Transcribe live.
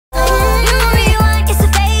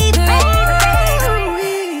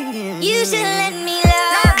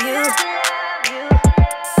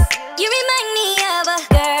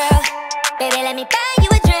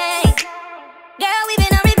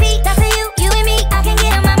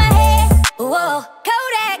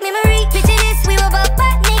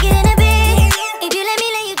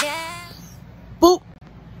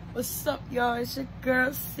it's your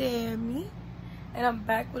girl Sammy, and I'm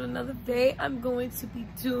back with another day. I'm going to be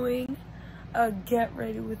doing a get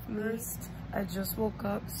ready with me. I just woke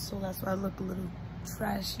up, so that's why I look a little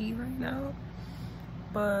trashy right now,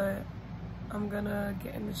 but I'm gonna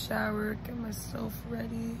get in the shower, get myself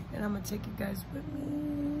ready, and I'm gonna take you guys with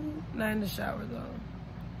me. Not in the shower though.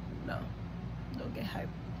 No, don't get hyped.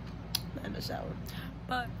 Not in the shower.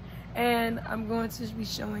 And I'm going to be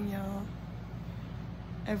showing y'all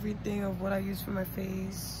everything of what I use for my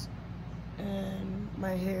face and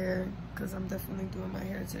my hair, because I'm definitely doing my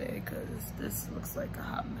hair today because this looks like a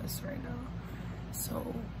hot mess right now.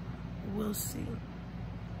 So we'll see.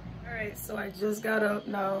 All right, so I just got up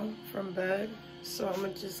now from bed, so I'm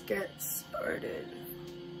gonna just get started.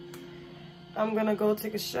 I'm gonna go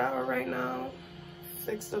take a shower right now,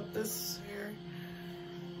 fix up this hair,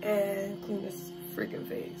 and clean this freaking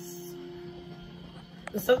face.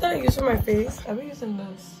 The stuff that I use for my face, I've been using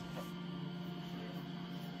this.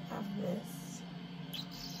 I have this.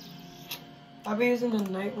 I've been using the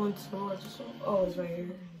night one too. Oh, it's right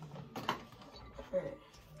here. Alright.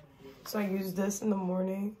 So I use this in the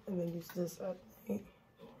morning and then use this at night.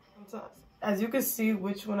 As you can see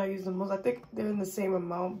which one I use the most. I think they're in the same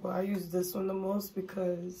amount, but I use this one the most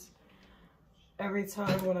because every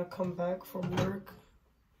time when I come back from work,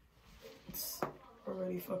 it's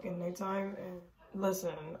already fucking nighttime, and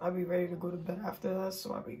listen, I'll be ready to go to bed after that,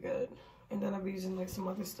 so I'll be good. And then I'll be using like some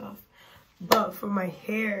other stuff. But for my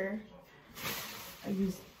hair, I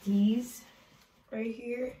use these right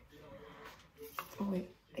here. Oh wait,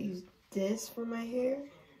 I use this for my hair.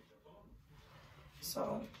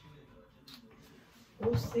 So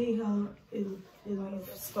we'll see how it a lot of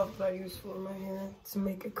stuff that I use for my hair to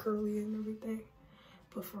make it curly and everything.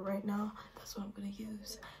 But for right now, that's what I'm gonna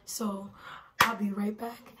use. So I'll be right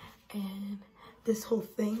back, and this whole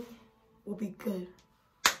thing will be good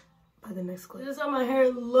by the next clip. This is how my hair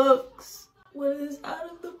looks when it's out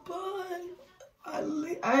of the bun.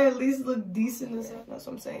 I at least look decent as that. That's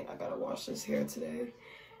what I'm saying. I gotta wash this hair today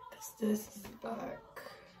because this is back.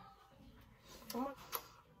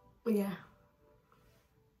 But yeah,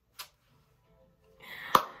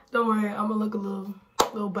 don't worry, I'm gonna look a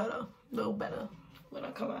little better when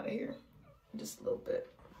I come out of here, just a little bit.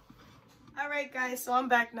 All right, guys, so I'm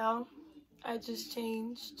back now. I just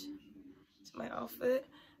changed to my outfit,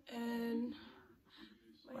 and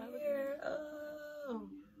my hair, oh,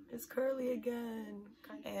 it's curly again,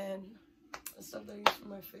 and the stuff that I use for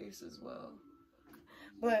my face as well.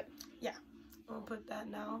 But yeah, I'm gonna put that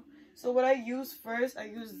now. So what I use first, I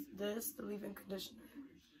use this, the leave-in conditioner.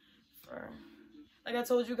 Like I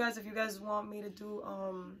told you guys, if you guys want me to do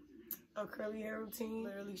a curly hair routine,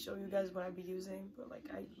 literally show you guys what I be using, but like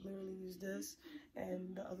I literally use this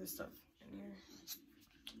and the other stuff in here.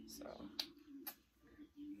 So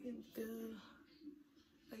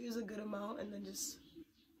I use a good amount and then just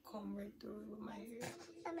comb right through it with my hair.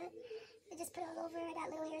 I just put it all over. I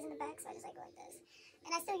got little hairs in the back, so I just like go like this.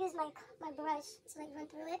 And I still use my brush to like run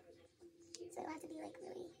through it, so it don't have to be like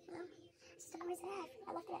really, you know. Just where's it at?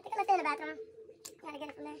 I left it. I think I left it in the bathroom. Gotta get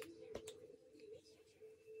it from there.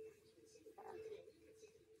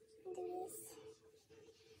 Do this.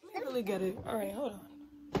 I really get it. All right, hold on.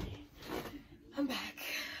 I'm back.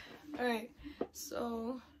 All right,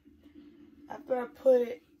 so after I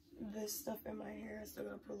put this stuff in my hair, I still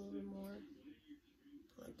gotta put a little bit more,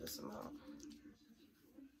 like this amount.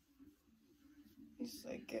 Just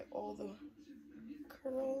like get all the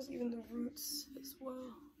curls, even the roots as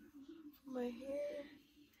well for my hair.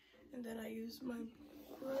 And then I use my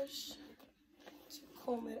brush to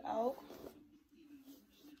comb it out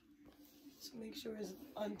to make sure it's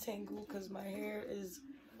untangled, because my hair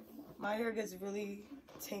gets really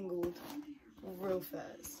tangled real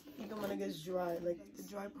fast, even when it gets dry, like the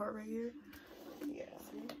dry part right here. Yeah,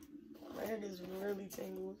 see, my hair gets really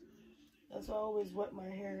tangled. That's why I always wet my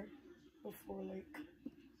hair before like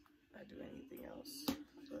I do anything else.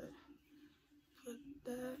 But put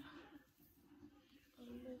that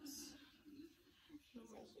on this.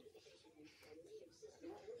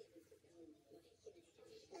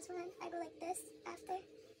 This one, I go like this after.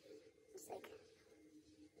 Just like,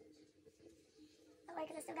 I like,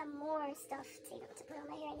 because I still got more stuff to put on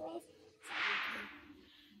my hair anyways.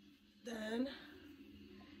 Then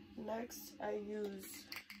next I use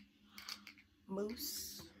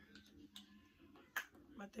mousse.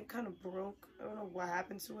 My thing kind of broke. I don't know what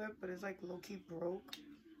happened to it, but it's like low-key broke.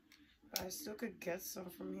 But I still could get some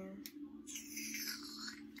from here,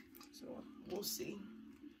 so we'll see.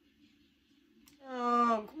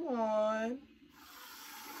 Oh, come on.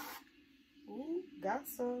 Ooh, got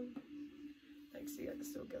some. Like, see, I can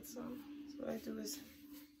still get some. So what I do is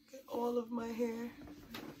get all of my hair.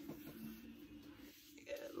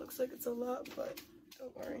 Yeah, it looks like it's a lot, but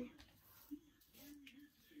don't worry.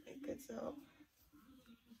 It gets out.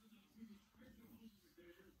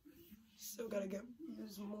 Still gotta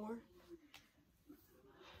use more.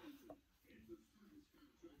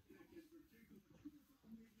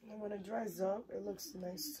 And when it dries up, it looks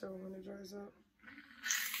nice too. When it dries up,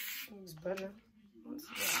 it looks better. Once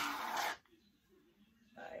again.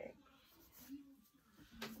 Alright.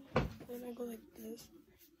 Then I go like this.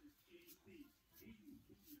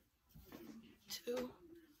 2.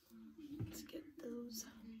 Let's get those.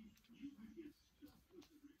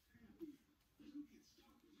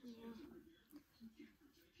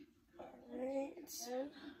 Alright.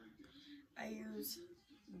 I use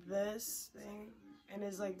this thing, and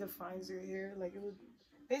it's like defines your hair. Like it would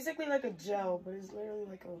basically like a gel, but it's literally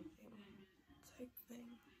like a type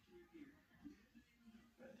thing.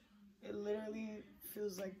 It literally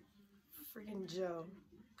feels like freaking gel,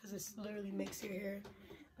 because it literally makes your hair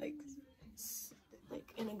like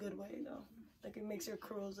in a good way though. Like it makes your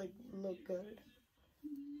curls like look good.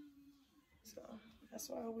 So that's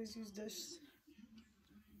why I always use this.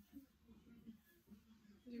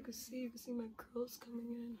 As you can see my curls coming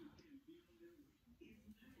in.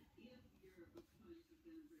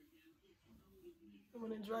 And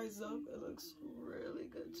when it dries up, it looks really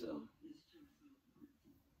good too.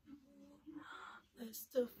 That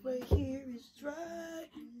stuff right here is dry.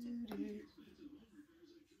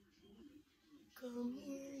 Come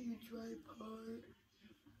here, you dry part.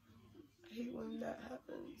 I hate when that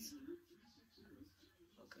happens.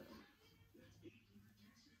 Okay.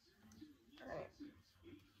 Alright.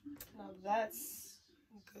 Now that's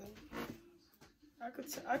good.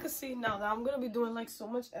 I could see now that I'm gonna be doing like so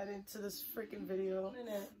much editing to this freaking video.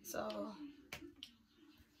 So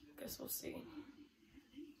I guess we'll see.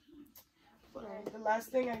 But the last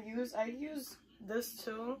thing I use this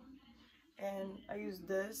too, and I use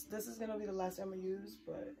this. This is gonna be the last time I use,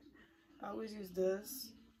 but I always use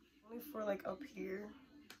this only for like up here.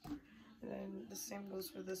 And then the same goes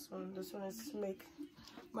for this one. This one is to make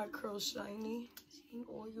my curls shiny. It's an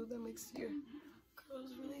oil that makes your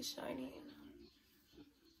curls really shiny.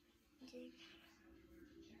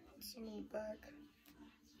 Some in the back.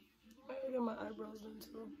 I gotta get my eyebrows done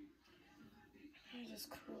too. Let me just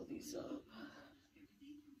curl these up.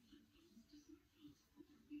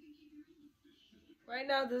 Right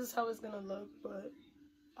now, this is how it's gonna look, but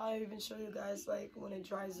I'll even show you guys like when it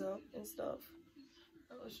dries up and stuff.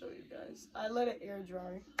 I'll show you guys. I let it air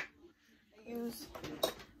dry. I use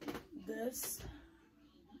this,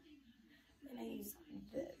 and I use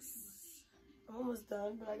this. I'm almost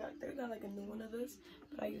done, but they got like a new one of this,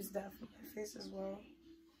 but I use that for my face as well.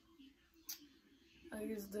 I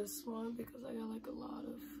use this one because I got like a lot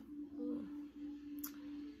of,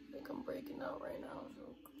 I think I'm breaking out right now,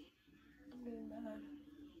 so I'm getting mad.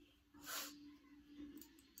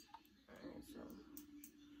 Alright, so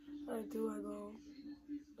what I do, I go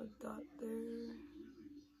a dot there,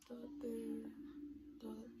 dot there,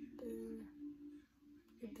 dot there,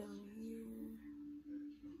 get down here,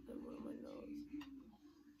 then one on my nose.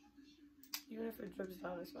 Even if it drips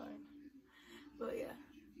down, it's fine. But yeah,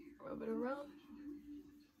 rub it around.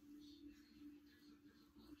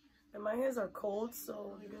 And my hands are cold,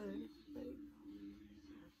 so good. Like,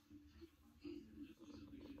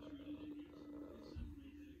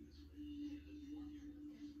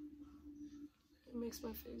 it makes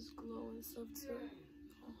my face glow and stuff too.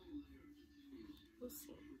 We'll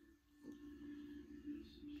see.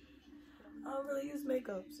 I don't really use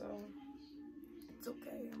makeup, so it's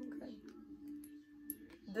okay. I'm okay.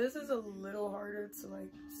 This is a little harder to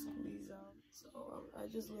like squeeze out, so I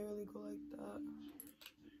just literally go like that.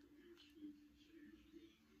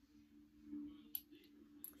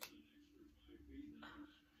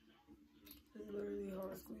 It's literally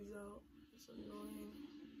hard to squeeze out. It's annoying.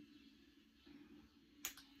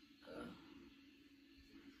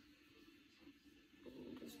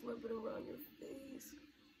 Just rub it around your face.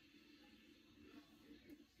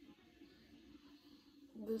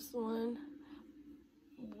 This one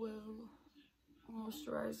will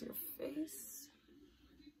moisturize your face,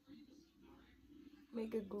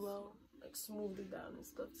 make it glow, like smooth it down and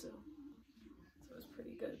stuff too. So it's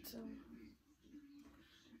pretty good too.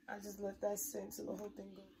 I just let that sit until the whole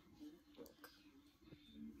thing goes.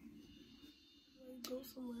 Go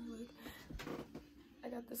somewhere like I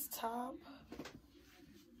got this top.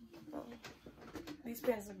 Oh, these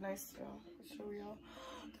pants look nice too. I'll show y'all.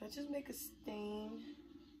 Did I just make a stain?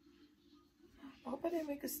 I hope I didn't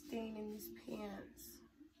make a stain in these pants.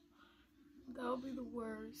 That would be the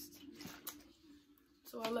worst.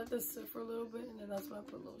 So I let this sit for a little bit, and then that's when I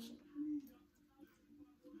put lotion.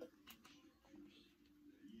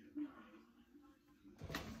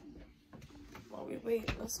 While we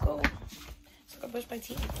wait, let's go. So I can brush my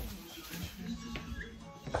teeth.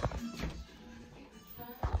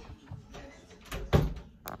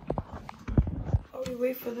 While we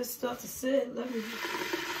wait for this stuff to sit, let me.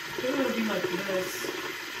 It's gonna be like this,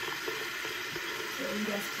 so you guys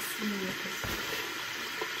can see me.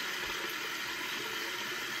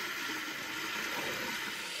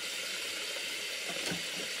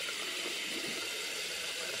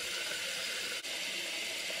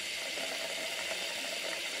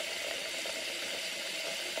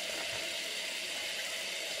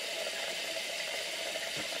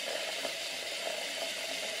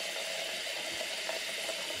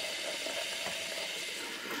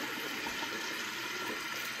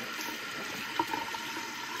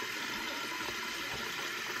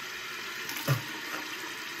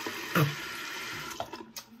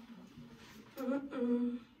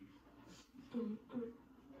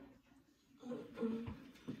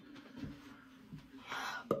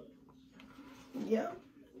 Yeah.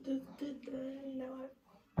 Now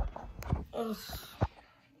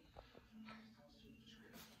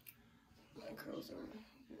my curls are,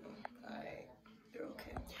 alright, they're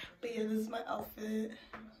okay. But yeah, this is my outfit.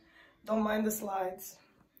 Don't mind the slides.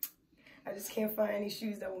 I just can't find any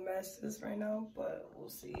shoes that will match this right now, but we'll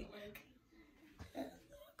see. Yeah.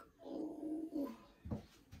 Ooh.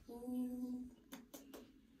 Ooh.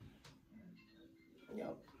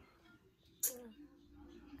 Yep.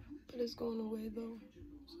 But it's going away though,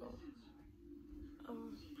 so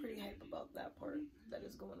I'm pretty hype about that part, that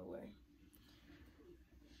is going away.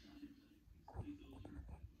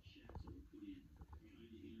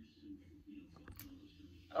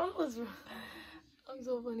 Oh, what's wrong? I'm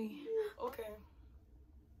so funny. Okay.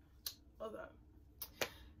 Hold on.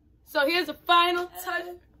 So here's the final touch.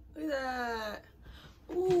 Look at that.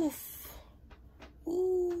 Oof.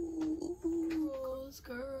 Ooh,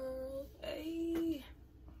 girl. Hey.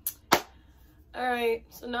 Alright,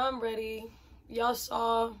 so now I'm ready. Y'all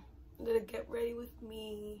saw the get ready with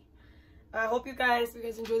me. I hope you guys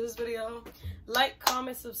enjoyed this video. Like,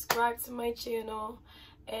 comment, subscribe to my channel.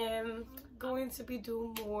 And going to be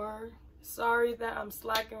doing more. Sorry that I'm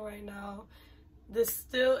slacking right now. This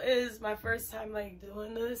still is my first time like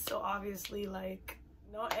doing this, so obviously like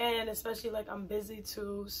no, and especially like I'm busy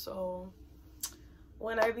too, so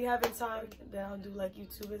when I be having time, then I'll do like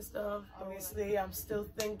YouTube and stuff. Obviously I'm still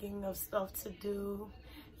thinking of stuff to do.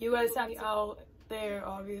 You guys have me out there,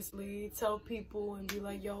 obviously tell people and be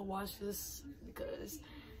like, yo, watch this, because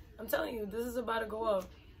I'm telling you, this is about to go up.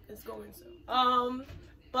 It's going to.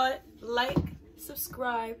 But like,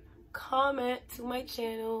 subscribe, comment to my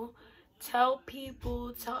channel, tell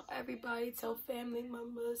people, tell everybody, tell family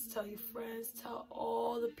members, tell your friends, tell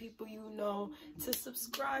all the people you know to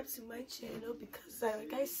subscribe to my channel, because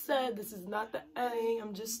like I said, this is not the ending,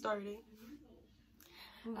 I'm just starting.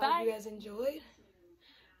 Bye. I hope you guys enjoyed.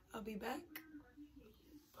 I'll be back.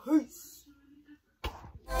 Peace.